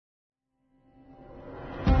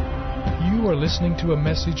are listening to a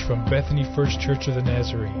message from Bethany First Church of the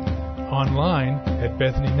Nazarene, online at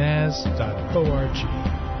bethanynaz.org.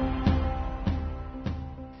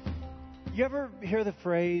 You ever hear the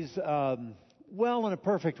phrase, well, in a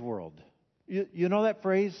perfect world? You know that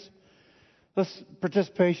phrase?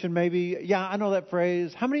 Participation, maybe. Yeah, I know that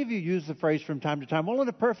phrase. How many of you use the phrase from time to time? Well, in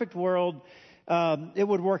a perfect world, it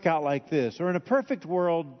would work out like this. Or in a perfect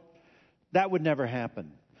world, that would never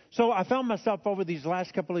happen. So I found myself over these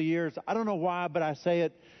last couple of years, I don't know why, but I say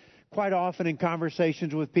it quite often in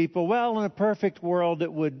conversations with people. Well, in a perfect world,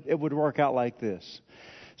 it would work out like this.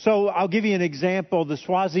 So I'll give you an example. The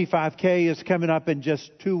Swazi 5K is coming up in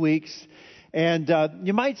just 2 weeks. And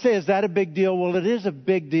you might say, is that a big deal? Well, it is a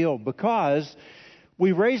big deal because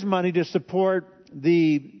we raise money to support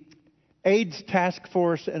the AIDS task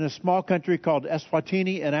force in a small country called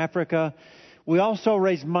Eswatini in Africa. We also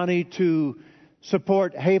raise money to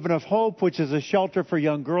support Haven of Hope, which is a shelter for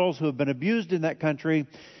young girls who have been abused in that country.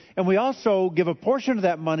 And we also give a portion of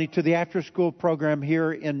that money to the after-school program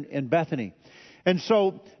here in Bethany. And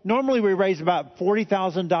so normally we raise about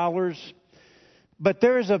 $40,000, but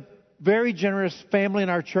there is a very generous family in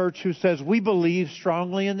our church who says we believe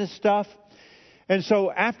strongly in this stuff. And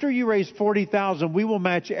so after you raise $40,000, we will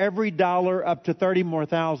match every dollar up to $30,000 more.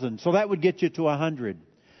 So that would get you to $100,000.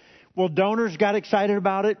 Well, donors got excited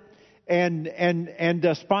about it. And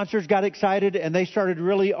sponsors got excited, and they started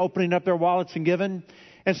really opening up their wallets and giving.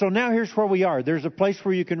 And so now here's where we are. There's a place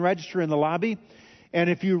where you can register in the lobby. And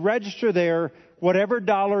if you register there, whatever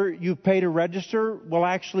dollar you pay to register will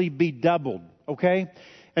actually be doubled, okay?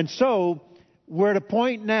 And so we're at a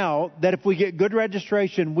point now that if we get good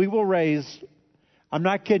registration, we will raise, I'm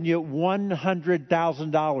not kidding you,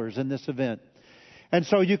 $100,000 in this event. And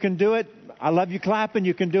so you can do it. I love you clapping.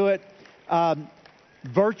 You can do it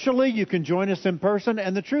virtually. You can join us in person.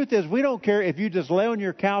 And the truth is, we don't care if you just lay on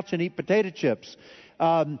your couch and eat potato chips.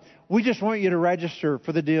 We just want you to register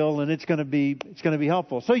for the deal, and it's going to be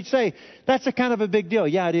helpful. So you say, that's a kind of a big deal.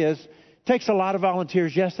 Yeah, it is. Takes a lot of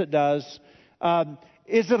volunteers. Yes, it does.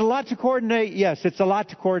 Is it a lot to coordinate? Yes, it's a lot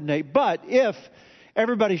to coordinate. But if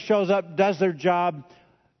everybody shows up, does their job,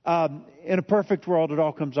 in a perfect world, it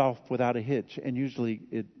all comes off without a hitch. And usually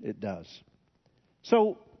it does.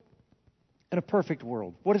 So, in a perfect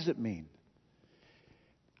world, what does it mean?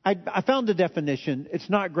 I found the definition. It's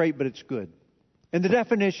not great, but it's good. And the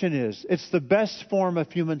definition is, it's the best form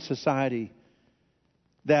of human society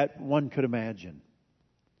that one could imagine.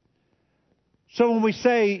 So when we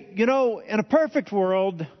say, in a perfect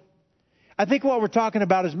world, I think what we're talking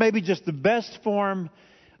about is maybe just the best form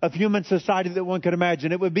of human society that one could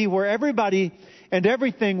imagine. It would be where everybody and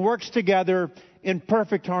everything works together in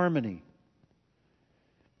perfect harmony.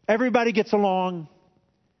 Everybody gets along.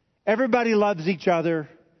 Everybody loves each other.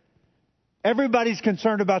 Everybody's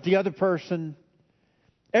concerned about the other person.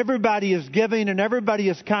 Everybody is giving, and everybody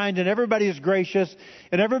is kind, and everybody is gracious,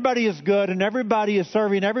 and everybody is good, and everybody is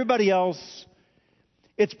serving everybody else.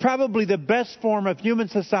 It's probably the best form of human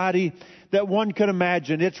society that one could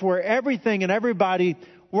imagine. It's where everything and everybody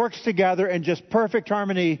works together in just perfect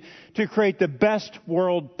harmony to create the best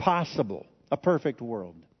world possible, a perfect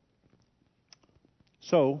world.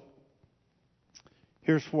 So,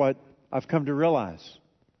 here's what I've come to realize.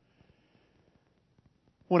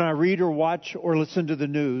 When I read or watch or listen to the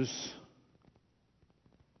news,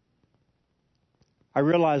 I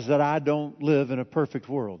realize that I don't live in a perfect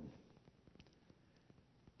world.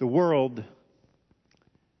 The world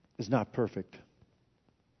is not perfect.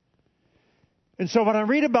 And so when I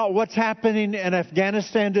read about what's happening in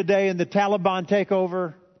Afghanistan today and the Taliban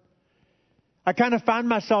takeover, I kind of find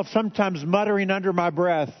myself sometimes muttering under my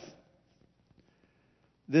breath,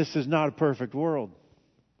 this is not a perfect world.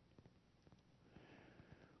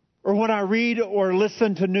 Or when I read or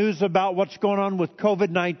listen to news about what's going on with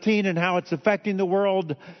COVID-19 and how it's affecting the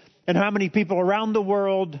world and how many people around the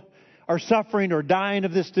world are suffering or dying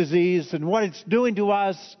of this disease and what it's doing to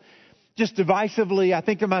us just divisively, I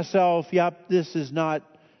think to myself, yep, this is not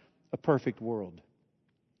a perfect world.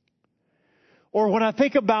 Or when I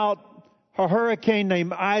think about a hurricane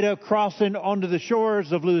named Ida crossing onto the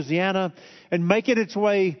shores of Louisiana and making its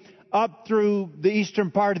way up through the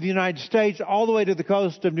eastern part of the United States, all the way to the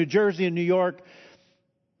coast of New Jersey and New York.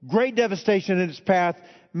 Great devastation in its path.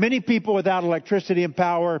 Many people without electricity and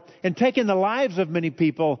power, and taking the lives of many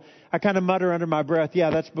people. I kind of mutter under my breath,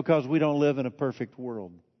 yeah, that's because we don't live in a perfect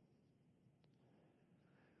world.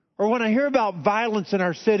 Or when I hear about violence in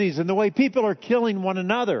our cities and the way people are killing one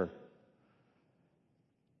another,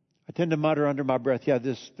 I tend to mutter under my breath, yeah,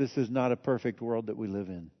 this is not a perfect world that we live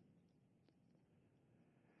in.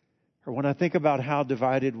 Or when I think about how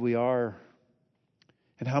divided we are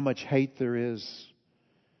and how much hate there is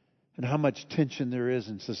and how much tension there is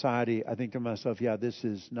in society, I think to myself, yeah, this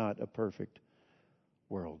is not a perfect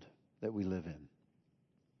world that we live in.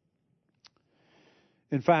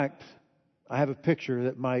 In fact, I have a picture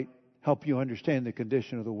that might help you understand the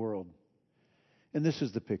condition of the world. And this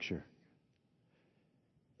is the picture.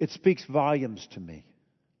 It speaks volumes to me.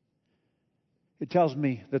 It tells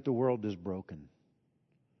me that the world is broken.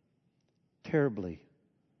 Terribly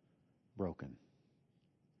broken.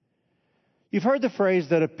 You've heard the phrase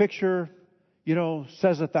that a picture,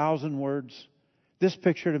 says 1,000 words. This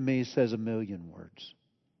picture to me says 1,000,000 words.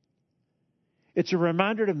 It's a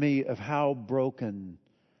reminder to me of how broken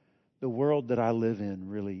the world that I live in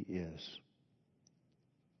really is.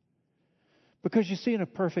 Because you see, in a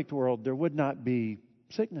perfect world, there would not be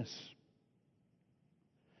sickness.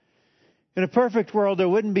 In a perfect world, there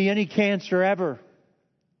wouldn't be any cancer ever.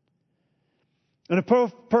 In a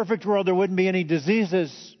perfect world, there wouldn't be any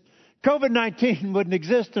diseases. COVID-19 wouldn't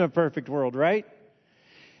exist in a perfect world, right?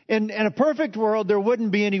 In a perfect world, there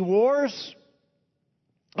wouldn't be any wars.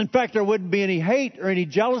 In fact, there wouldn't be any hate or any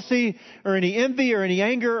jealousy or any envy or any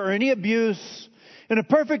anger or any abuse. In a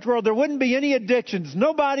perfect world, there wouldn't be any addictions.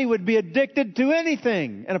 Nobody would be addicted to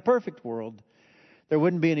anything. In a perfect world, there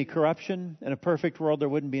wouldn't be any corruption. In a perfect world, there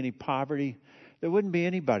wouldn't be any poverty. There wouldn't be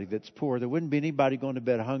anybody that's poor. There wouldn't be anybody going to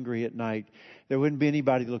bed hungry at night. There wouldn't be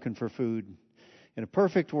anybody looking for food. In a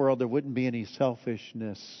perfect world, there wouldn't be any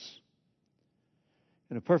selfishness.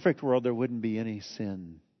 In a perfect world, there wouldn't be any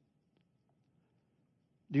sin.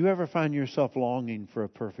 Do you ever find yourself longing for a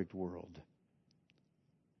perfect world?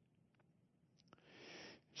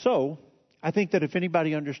 So, I think that if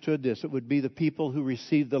anybody understood this, it would be the people who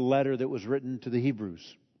received the letter that was written to the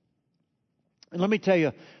Hebrews. And let me tell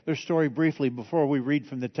you their story briefly before we read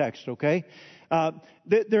from the text, okay?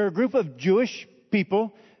 They're a group of Jewish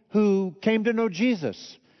people who came to know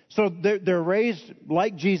Jesus. So they're raised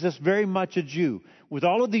like Jesus, very much a Jew, with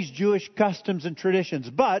all of these Jewish customs and traditions.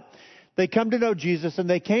 But they come to know Jesus, and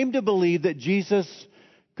they came to believe that Jesus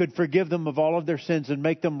could forgive them of all of their sins and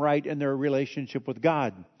make them right in their relationship with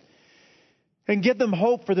God and give them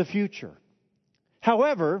hope for the future.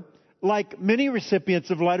 However, like many recipients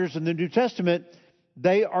of letters in the New Testament,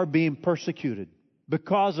 they are being persecuted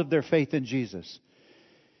because of their faith in Jesus.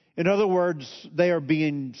 In other words, they are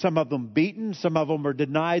being, some of them beaten, some of them are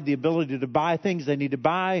denied the ability to buy things they need to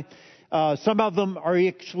buy. Some of them are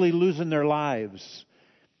actually losing their lives.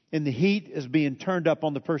 And the heat is being turned up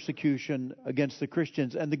on the persecution against the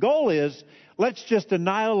Christians. And the goal is, let's just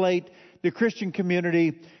annihilate the Christian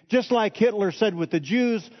community. Just like Hitler said with the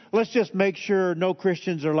Jews, let's just make sure no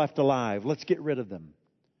Christians are left alive. Let's get rid of them.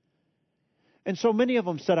 And so many of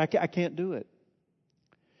them said, I can't do it.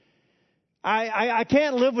 I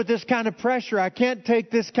can't live with this kind of pressure. I can't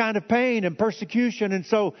take this kind of pain and persecution. And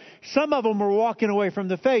so some of them were walking away from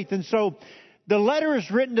the faith. And so the letter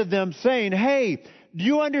is written to them saying, hey, do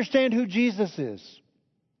you understand who Jesus is?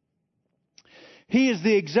 He is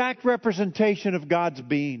the exact representation of God's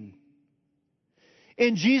being.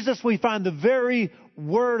 In Jesus we find the very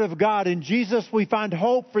Word of God. In Jesus we find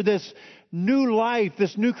hope for this new life,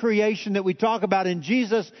 this new creation that we talk about. In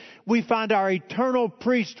Jesus we find our eternal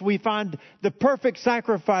priest. We find the perfect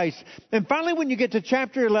sacrifice. And finally, when you get to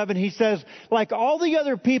chapter 11, he says, like all the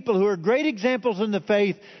other people who are great examples in the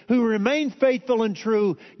faith, who remain faithful and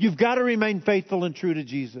true, you've got to remain faithful and true to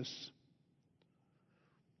Jesus.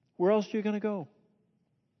 Where else are you going to go?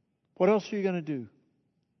 What else are you going to do?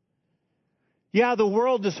 Yeah, the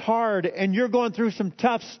world is hard and you're going through some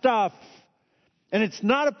tough stuff. And it's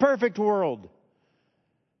not a perfect world.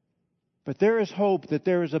 But there is hope that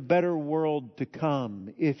there is a better world to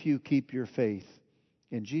come if you keep your faith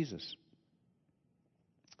in Jesus.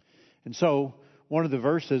 And so, one of the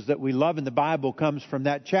verses that we love in the Bible comes from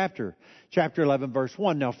that chapter. Chapter 11, verse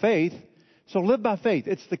 1. Now faith, so live by faith.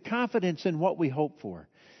 It's the confidence in what we hope for.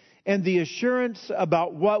 And the assurance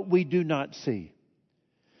about what we do not see.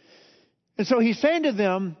 And so he's saying to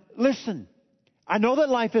them, listen, I know that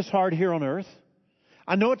life is hard here on earth.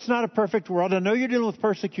 I know it's not a perfect world. I know you're dealing with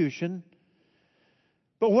persecution.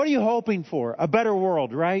 But what are you hoping for? A better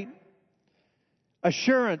world, right?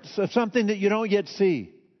 Assurance of something that you don't yet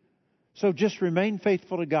see. So just remain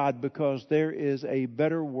faithful to God because there is a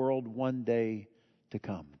better world one day to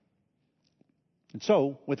come. And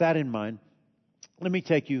so, with that in mind, let me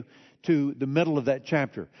take you to the middle of that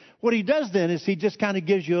chapter. What he does then is he just kind of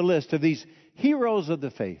gives you a list of these heroes of the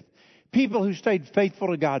faith. People who stayed faithful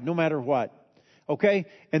to God no matter what. Okay?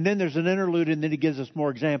 And then there's an interlude, and then he gives us more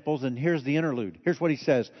examples, and here's the interlude. Here's what he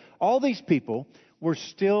says. All these people were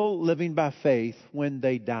still living by faith when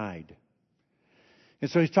they died. And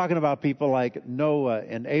so he's talking about people like Noah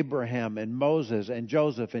and Abraham and Moses and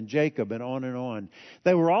Joseph and Jacob and on and on.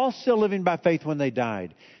 They were all still living by faith when they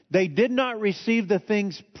died. They did not receive the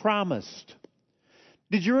things promised.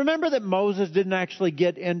 Did you remember that Moses didn't actually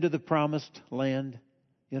get into the promised land?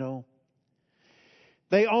 You know,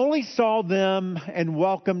 they only saw them and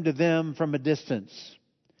welcomed them from a distance,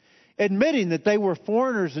 admitting that they were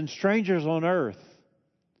foreigners and strangers on earth.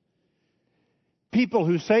 People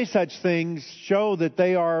who say such things show that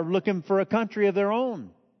they are looking for a country of their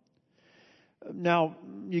own. Now,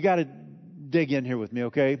 you got to dig in here with me,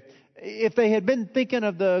 okay? If they had been thinking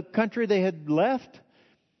of the country they had left,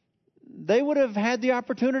 they would have had the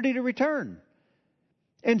opportunity to return.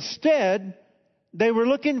 Instead, they were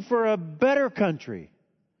looking for a better country,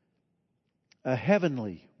 a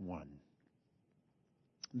heavenly one.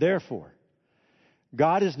 Therefore,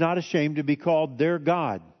 God is not ashamed to be called their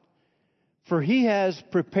God, for He has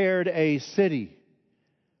prepared a city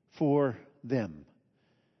for them.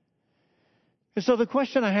 And so the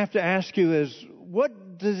question I have to ask you is,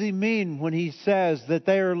 what does He mean when He says that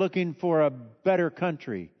they are looking for a better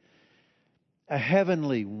country, a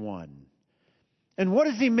heavenly one? And what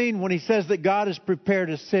does He mean when He says that God has prepared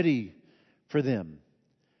a city for them?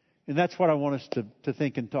 And that's what I want us to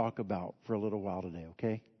think and talk about for a little while today,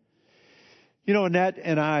 okay? You know, Annette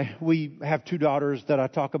and I, we have two daughters that I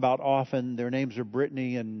talk about often. Their names are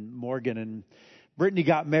Brittany and Morgan. And Brittany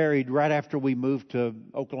got married right after we moved to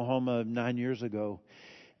Oklahoma 9 years ago.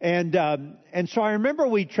 And so I remember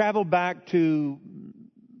we traveled back to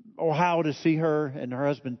Ohio to see her and her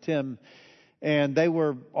husband Tim. And they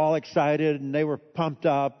were all excited and they were pumped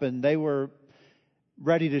up and they were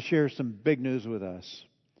ready to share some big news with us.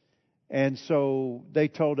 And so they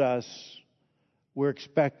told us, we're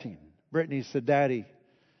expecting. Brittany said, Daddy,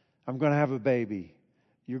 I'm going to have a baby.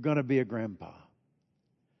 You're going to be a grandpa.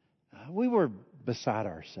 We were beside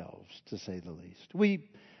ourselves, to say the least. We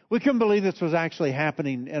couldn't believe this was actually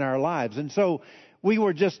happening in our lives. And so we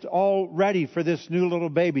were just all ready for this new little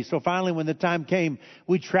baby. So finally, when the time came,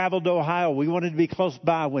 we traveled to Ohio. We wanted to be close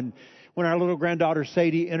by when our little granddaughter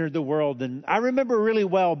Sadie entered the world. And I remember really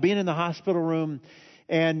well being in the hospital room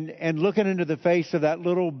and looking into the face of that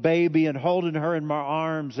little baby and holding her in my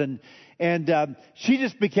arms. And she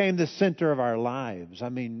just became the center of our lives. I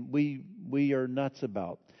mean, we are nuts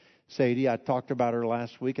about Sadie. I talked about her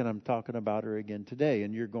last week and I'm talking about her again today.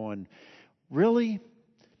 And you're going, really?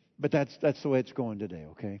 But that's the way it's going today,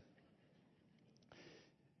 okay?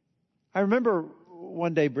 I remember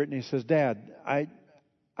one day Brittany says, Dad, I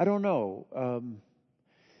don't know.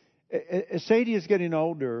 As Sadie is getting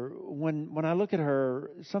older, when I look at her,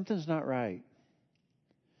 something's not right.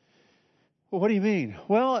 Well, what do you mean?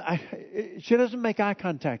 Well, she doesn't make eye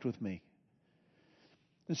contact with me.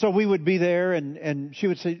 And so we would be there, and she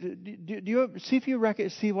would say, "Do you see if you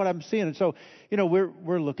see what I'm seeing?" And so, you know,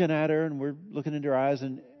 we're looking at her and we're looking into her eyes,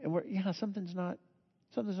 and we're something's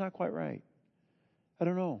not quite right. I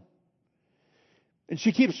don't know. And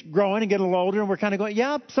she keeps growing and getting a little older, and we're kind of going,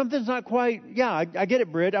 yeah, something's not quite. Yeah, I get it,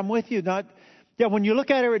 Britt. I'm with you. When you look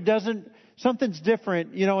at her, something's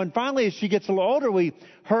different, you know. And finally, as she gets a little older, we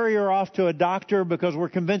hurry her off to a doctor because we're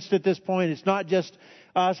convinced at this point it's not just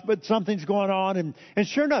us, but something's going on. And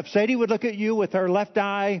sure enough, Sadie would look at you with her left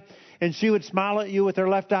eye, and she would smile at you with her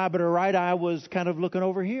left eye, but her right eye was kind of looking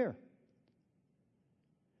over here.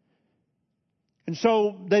 And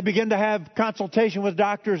so they begin to have consultation with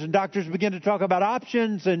doctors, and doctors begin to talk about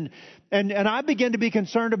options, and I began to be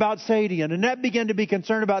concerned about Sadie, and Annette began to be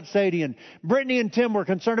concerned about Sadie, and Brittany and Tim were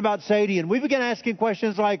concerned about Sadie, and we began asking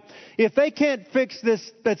questions like, if they can't fix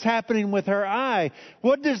this that's happening with her eye,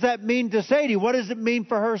 what does that mean to Sadie? What does it mean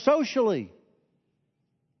for her socially?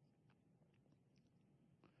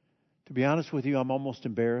 To be honest with you, I'm almost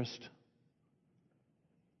embarrassed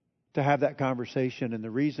to have that conversation, and the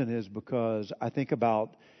reason is because I think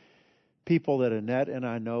about people that Annette and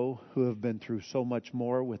I know who have been through so much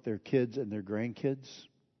more with their kids and their grandkids,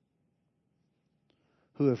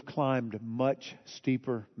 who have climbed much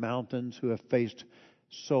steeper mountains, who have faced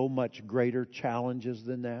so much greater challenges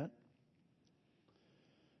than that.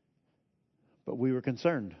 But we were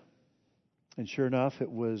concerned. And sure enough, it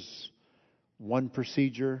was one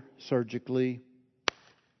procedure surgically.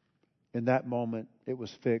 In that moment, it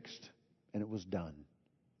was fixed and it was done.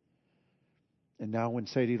 And now when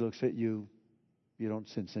Sadie looks at you, you don't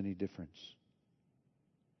sense any difference.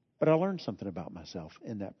 But I learned something about myself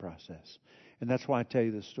in that process. And that's why I tell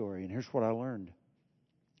you this story. And here's what I learned.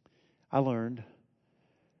 I learned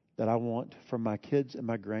that I want for my kids and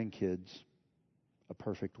my grandkids a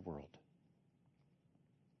perfect world.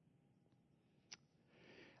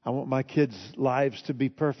 I want my kids' lives to be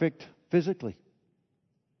perfect physically.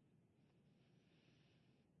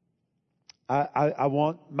 I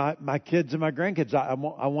want my kids and my grandkids, I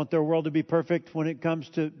want their world to be perfect when it comes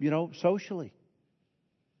to, socially.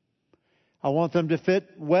 I want them to fit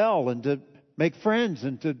well and to make friends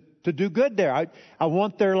and to do good there. I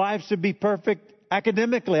want their lives to be perfect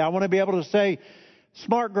academically. I want to be able to say,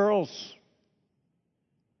 smart girls.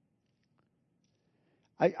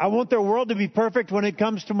 I want their world to be perfect when it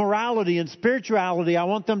comes to morality and spirituality. I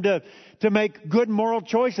want them to make good moral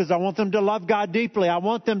choices. I want them to love God deeply. I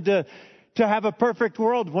want them to have a perfect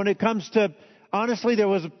world when it comes to, honestly, there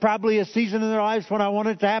was probably a season in their lives when I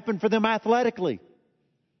wanted it to happen for them athletically.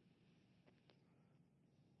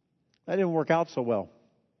 That didn't work out so well.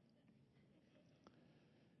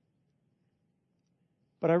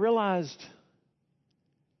 But I realized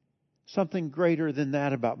something greater than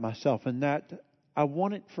that about myself, and that I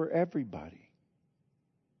want it for everybody.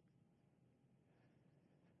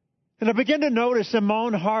 And I began to notice in my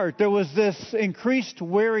own heart there was this increased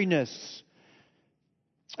weariness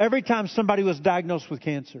every time somebody was diagnosed with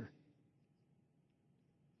cancer.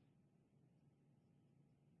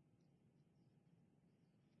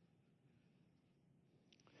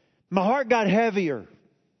 My heart got heavier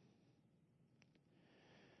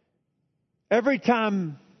every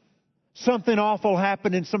time something awful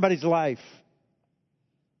happened in somebody's life.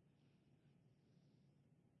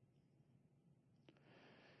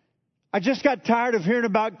 I just got tired of hearing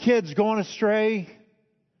about kids going astray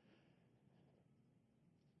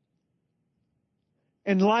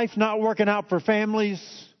and life not working out for families.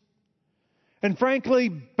 And frankly,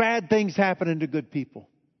 bad things happening to good people.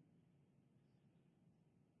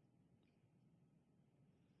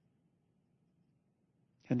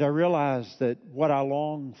 And I realized that what I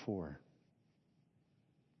long for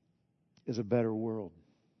is a better world.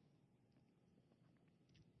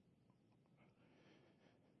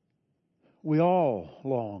 We all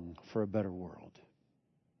long for a better world.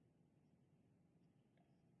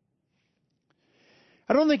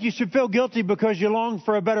 I don't think you should feel guilty because you long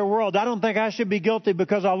for a better world. I don't think I should be guilty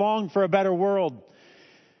because I long for a better world.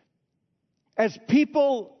 As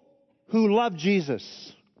people who love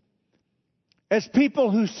Jesus, as people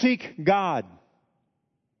who seek God,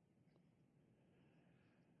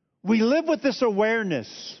 we live with this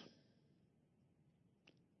awareness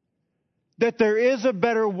that there is a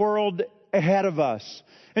better world ahead of us.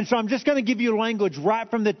 And so I'm just going to give you language right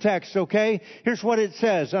from the text, okay? Here's what it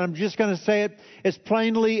says. And I'm just going to say it as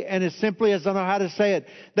plainly and as simply as I know how to say it.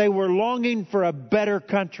 They were longing for a better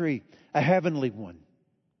country, a heavenly one.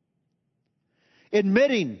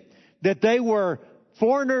 Admitting that they were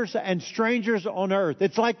foreigners and strangers on earth.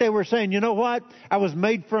 It's like they were saying, you know what? I was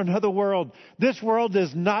made for another world. This world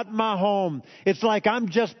is not my home. It's like I'm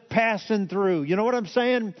just passing through. You know what I'm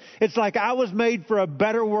saying? It's like I was made for a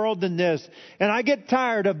better world than this. And I get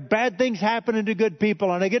tired of bad things happening to good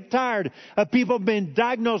people. And I get tired of people being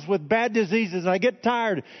diagnosed with bad diseases. And I get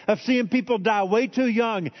tired of seeing people die way too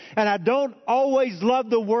young. And I don't always love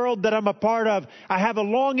the world that I'm a part of. I have a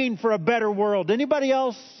longing for a better world. Anybody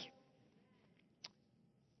else?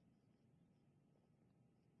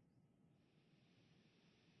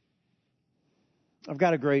 I've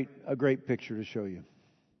got a great picture to show you.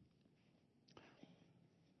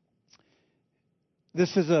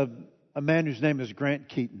 This is a man whose name is Grant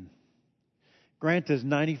Keaton. Grant is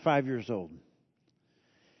 95 years old.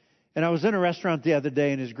 And I was in a restaurant the other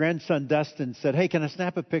day, and his grandson Dustin said, "Hey, can I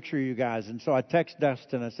snap a picture of you guys?" And so I text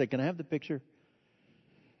Dustin. I said, "Can I have the picture?"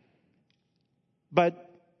 But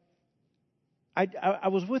I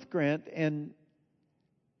was with Grant, and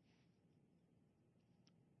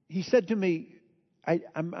he said to me,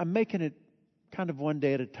 I'm making it kind of one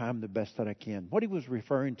day at a time the best that I can. What he was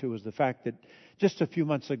referring to was the fact that just a few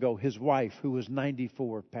months ago, his wife, who was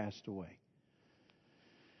 94, passed away.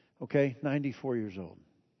 Okay, 94 years old.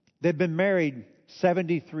 They'd been married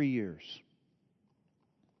 73 years.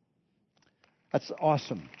 That's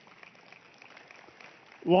awesome.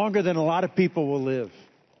 Longer than a lot of people will live.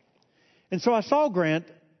 And so I saw Grant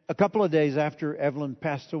a couple of days after Evelyn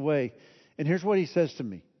passed away. And here's what he says to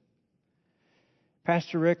me.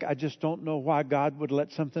 "Pastor Rick, I just don't know why God would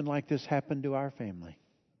let something like this happen to our family."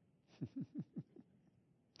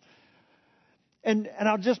 and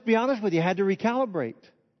I'll just be honest with you, I had to recalibrate.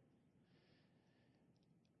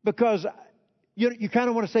 Because you kind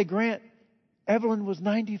of want to say, Grant, Evelyn was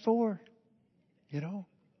 94, you know.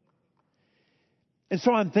 And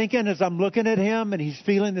so I'm thinking as I'm looking at him and he's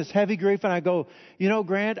feeling this heavy grief, and I go,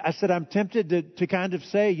 Grant, I said, I'm tempted to kind of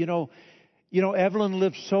say, Evelyn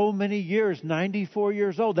lived so many years, 94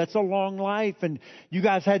 years old. That's a long life. And you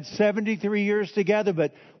guys had 73 years together.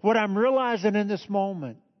 But what I'm realizing in this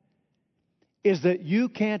moment is that you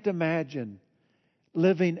can't imagine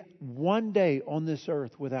living one day on this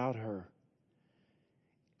earth without her.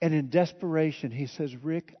 And in desperation, he says,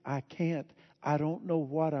 Rick, I can't. I don't know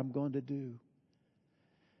what I'm going to do.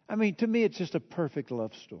 I mean, to me, it's just a perfect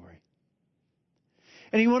love story.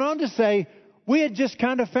 And he went on to say, we had just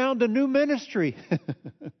kind of found a new ministry.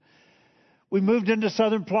 We moved into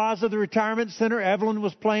Southern Plaza, the retirement center. Evelyn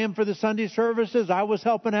was playing for the Sunday services. I was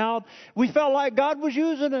helping out. We felt like God was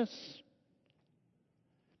using us.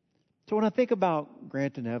 So when I think about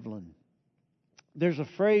Grant and Evelyn, there's a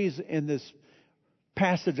phrase in this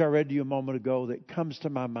passage I read to you a moment ago that comes to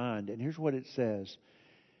my mind. And here's what it says.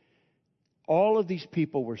 All of these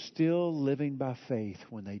people were still living by faith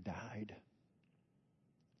when they died.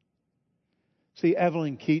 See,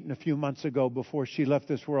 Evelyn Keaton, a few months ago, before she left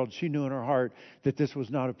this world, she knew in her heart that this was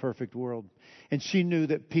not a perfect world. And she knew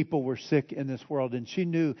that people were sick in this world. And she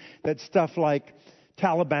knew that stuff like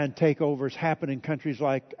Taliban takeovers happen in countries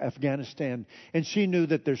like Afghanistan. And she knew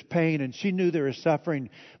that there's pain and she knew there is suffering.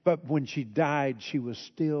 But when she died, she was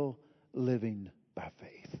still living by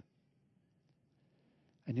faith.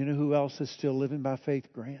 And you know who else is still living by faith?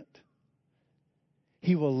 Grant.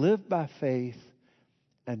 He will live by faith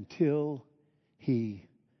until he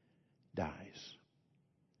dies.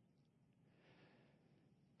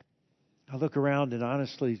 I look around and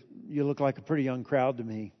honestly, you look like a pretty young crowd to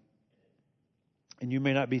me. And you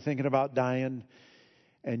may not be thinking about dying,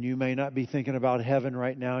 and you may not be thinking about heaven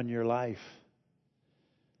right now in your life.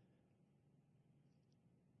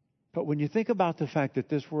 But when you think about the fact that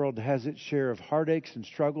this world has its share of heartaches and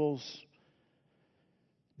struggles,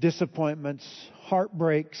 disappointments,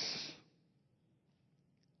 heartbreaks,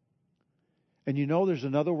 and you know there's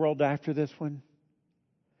another world after this one,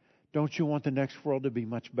 don't you want the next world to be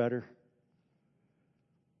much better?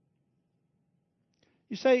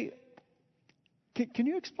 You say, can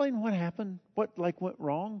you explain what happened? What went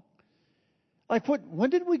wrong? When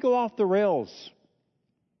did we go off the rails?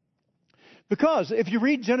 Because if you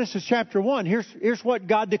read Genesis chapter 1, here's what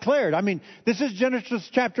God declared. I mean, this is Genesis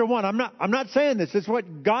chapter 1. I'm not saying this. It's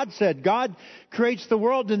what God said. God creates the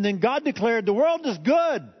world, and then God declared the world is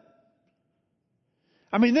good.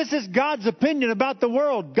 I mean, this is God's opinion about the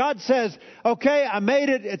world. God says, okay, I made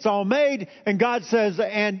it. It's all made. And God says,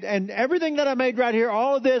 and everything that I made right here,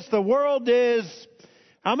 all of this, the world is,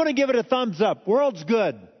 I'm going to give it a thumbs up. World's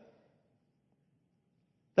good.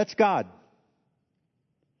 That's God.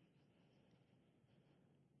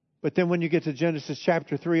 But then when you get to Genesis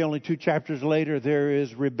chapter 3, only 2 chapters later, there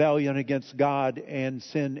is rebellion against God and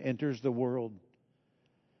sin enters the world.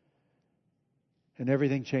 And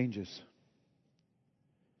everything changes.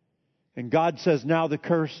 And God says now the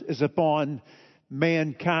curse is upon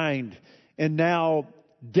mankind. And now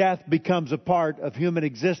death becomes a part of human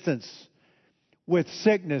existence with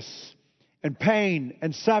sickness and pain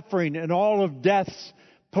and suffering and all of death's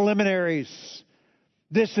preliminaries.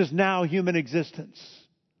 This is now human existence.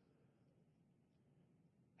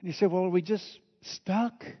 And you say, well, are we just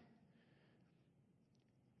stuck?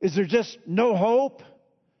 Is there just no hope?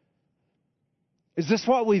 Is this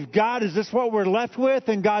what we've got? Is this what we're left with?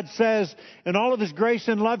 And God says, in all of His grace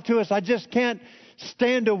and love to us, I just can't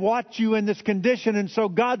stand to watch you in this condition. And so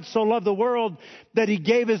God so loved the world that He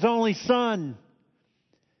gave His only Son.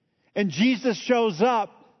 And Jesus shows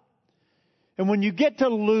up. And when you get to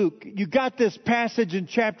Luke, you got this passage in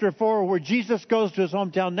chapter 4 where Jesus goes to his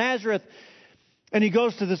hometown Nazareth. And He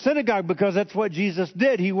goes to the synagogue because that's what Jesus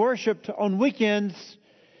did. He worshiped on weekends.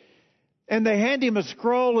 And they hand Him a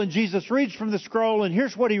scroll, and Jesus reads from the scroll, and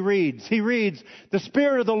here's what He reads. He reads, "The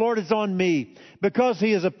Spirit of the Lord is on me, because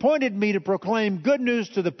He has appointed me to proclaim good news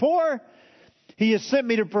to the poor. He has sent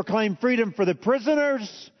me to proclaim freedom for the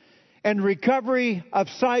prisoners, and recovery of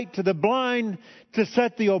sight to the blind, to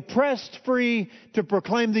set the oppressed free, to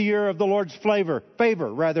proclaim the year of the Lord's favor.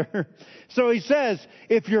 So He says,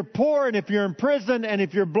 if you're poor, and if you're in prison, and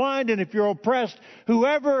if you're blind, and if you're oppressed,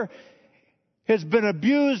 whoever has been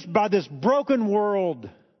abused by this broken world,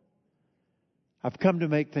 I've come to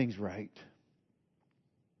make things right.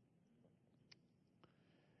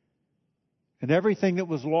 And everything that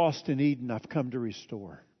was lost in Eden, I've come to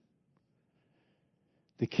restore.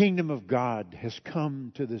 The kingdom of God has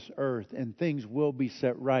come to this earth, and things will be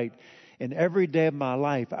set right. And every day of my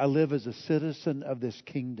life, I live as a citizen of this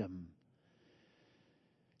kingdom.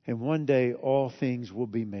 And one day, all things will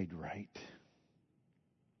be made right.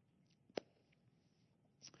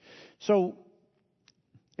 So,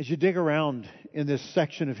 as you dig around in this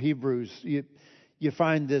section of Hebrews, you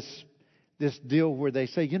find this deal where they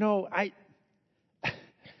say, I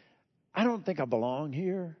don't think I belong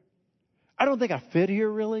here. I don't think I fit here,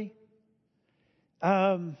 really.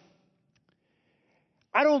 I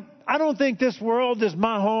I don't think this world is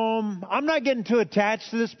my home. I'm not getting too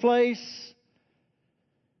attached to this place.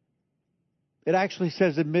 It actually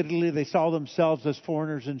says, admittedly, they saw themselves as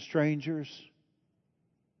foreigners and strangers.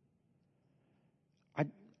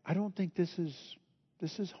 I don't think this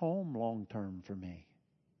is home long term for me.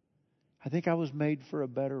 I think I was made for a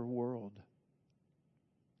better world.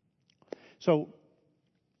 So,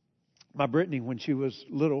 my Brittany, when she was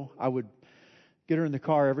little, I would get her in the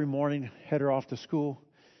car every morning, head her off to school.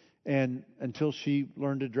 And until she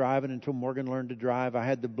learned to drive and until Morgan learned to drive, I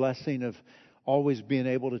had the blessing of always being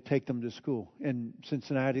able to take them to school. In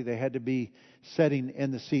Cincinnati, they had to be sitting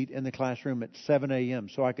in the seat in the classroom at 7 a.m.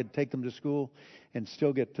 so I could take them to school and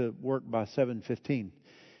still get to work by 7:15.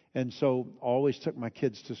 And so I always took my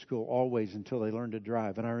kids to school, always, until they learned to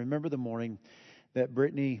drive. And I remember the morning that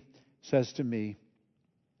Brittany says to me,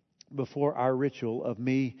 before our ritual of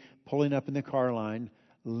me pulling up in the car line,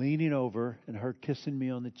 leaning over and her kissing me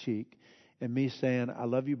on the cheek and me saying, I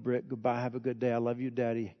love you, Britt. Goodbye. Have a good day. I love you,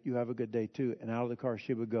 Daddy. You have a good day, too. And out of the car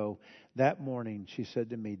she would go. That morning she said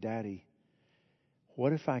to me, Daddy,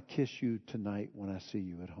 what if I kiss you tonight when I see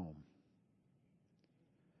you at home?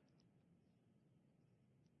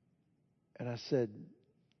 And I said,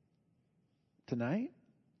 tonight?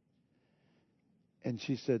 And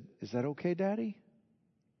she said, is that okay, Daddy?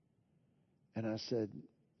 And I said,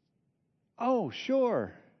 oh,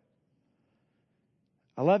 sure.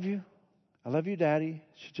 I love you. I love you, Daddy.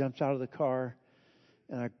 She jumps out of the car,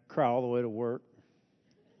 and I cry all the way to work.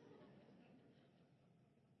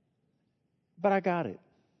 But I got it.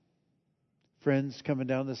 Friends coming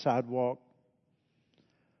down the sidewalk.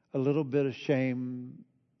 A little bit of shame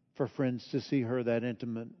for friends to see her that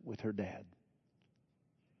intimate with her dad.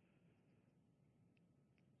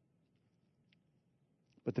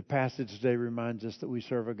 But the passage today reminds us that we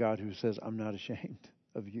serve a God who says, I'm not ashamed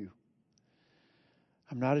of you.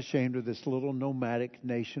 I'm not ashamed of this little nomadic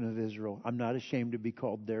nation of Israel. I'm not ashamed to be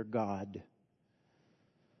called their God.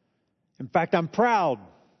 In fact, I'm proud,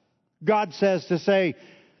 God says, to say,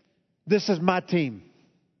 this is my team.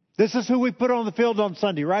 This is who we put on the field on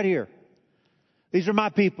Sunday, right here. These are my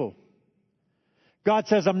people. God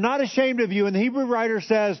says, I'm not ashamed of you. And the Hebrew writer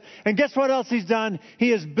says, and guess what else He's done? He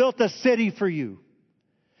has built a city for you.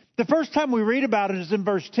 The first time we read about it is in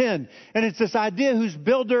verse 10. And it's this idea whose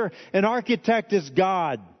builder and architect is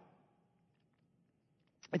God.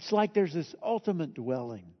 It's like there's this ultimate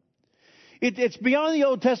dwelling. It's beyond the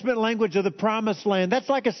Old Testament language of the promised land. That's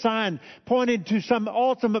like a sign pointing to some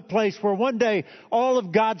ultimate place where one day all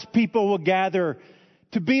of God's people will gather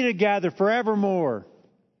to be together forevermore.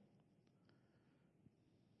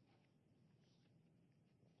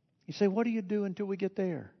 You say, what do you do until we get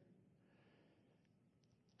there?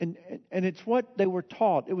 And it's what they were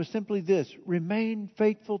taught. It was simply this: remain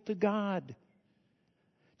faithful to God.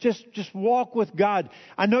 Just walk with God.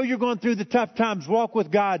 I know you're going through the tough times. Walk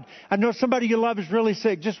with God. I know somebody you love is really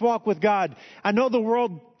sick. Just walk with God. I know the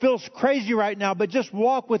world feels crazy right now, but just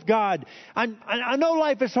walk with God. I know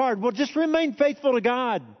life is hard. Well, just remain faithful to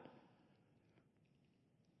God.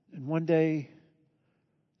 And one day,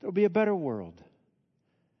 there'll be a better world.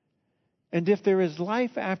 And if there is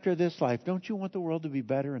life after this life, don't you want the world to be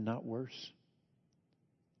better and not worse?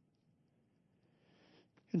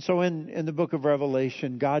 And so in the book of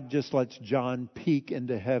Revelation, God just lets John peek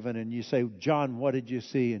into heaven. And you say, John, what did you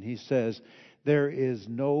see? And he says, there is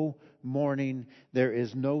no mourning. There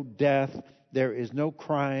is no death. There is no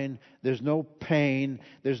crying. There's no pain.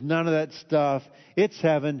 There's none of that stuff. It's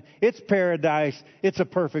heaven. It's paradise. It's a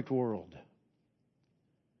perfect world.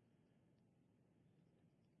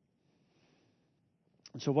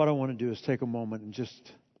 And so what I want to do is take a moment and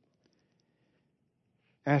just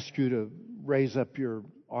ask you to raise up your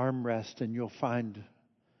armrest, and you'll find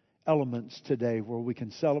elements today where we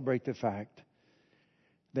can celebrate the fact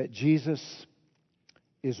that Jesus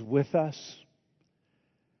is with us,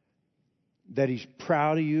 that He's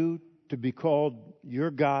proud of you to be called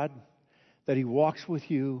your God, that He walks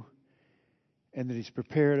with you, and that He's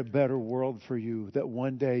prepared a better world for you that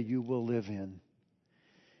one day you will live in.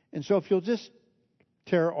 And so if you'll just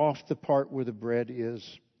tear off the part where the bread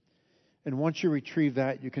is. And once you retrieve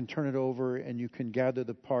that, you can turn it over and you can gather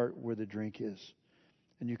the part where the drink is.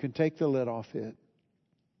 And you can take the lid off it.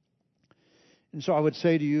 And so I would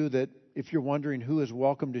say to you that if you're wondering who is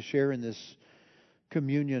welcome to share in this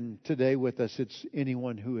communion today with us, it's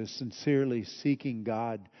anyone who is sincerely seeking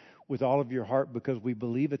God with all of your heart, because we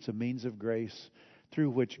believe it's a means of grace through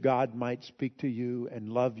which God might speak to you and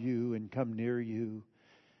love you and come near you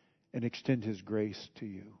and extend His grace to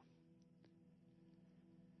you.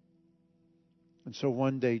 And so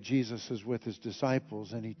one day Jesus is with his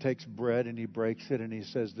disciples and he takes bread and he breaks it and he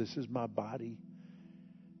says, "This is my body.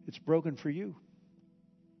 It's broken for you.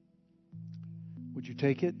 Would you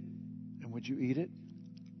take it and would you eat it?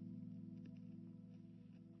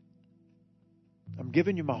 I'm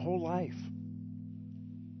giving you my whole life.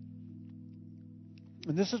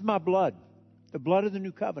 And this is my blood, the blood of the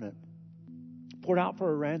new covenant, poured out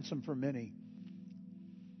for a ransom for many.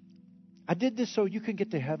 I did this so you can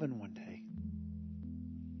get to heaven one day.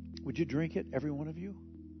 Would you drink it, every one of you?"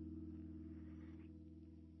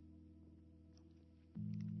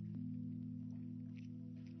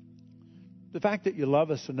 The fact that you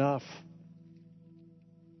love us enough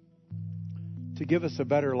to give us a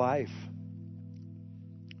better life,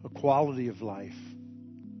 a quality of life,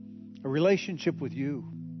 a relationship with you,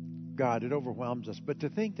 God, it overwhelms us. But to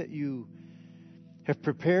think that you have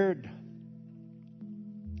prepared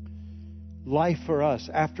life for us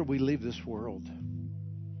after we leave this world,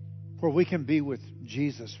 where we can be with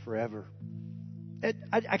Jesus forever.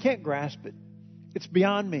 I can't grasp it. It's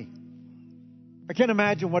beyond me. I can't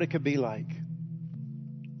imagine what it could be like.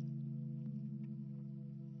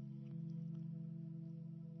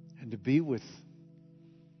 And to be with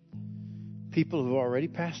people who have already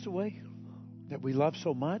passed away, that we love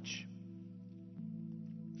so much,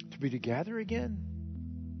 to be together again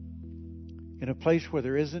in a place where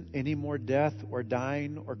there isn't any more death or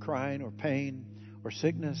dying or crying or pain or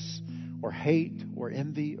sickness or hate or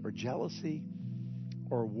envy or jealousy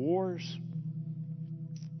or wars.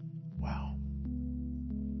 Wow.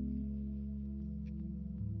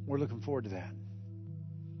 We're looking forward to that.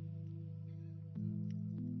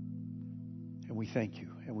 And we thank you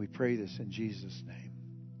and we pray this in Jesus' name.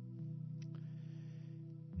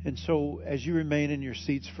 And so as you remain in your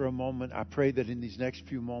seats for a moment, I pray that in these next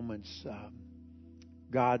few moments,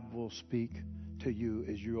 God will speak to you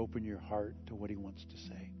as you open your heart to what He wants to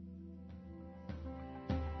say.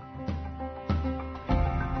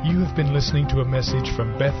 You have been listening to a message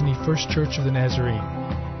from Bethany First Church of the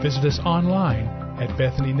Nazarene. Visit us online at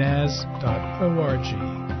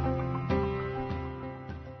bethanynaz.org.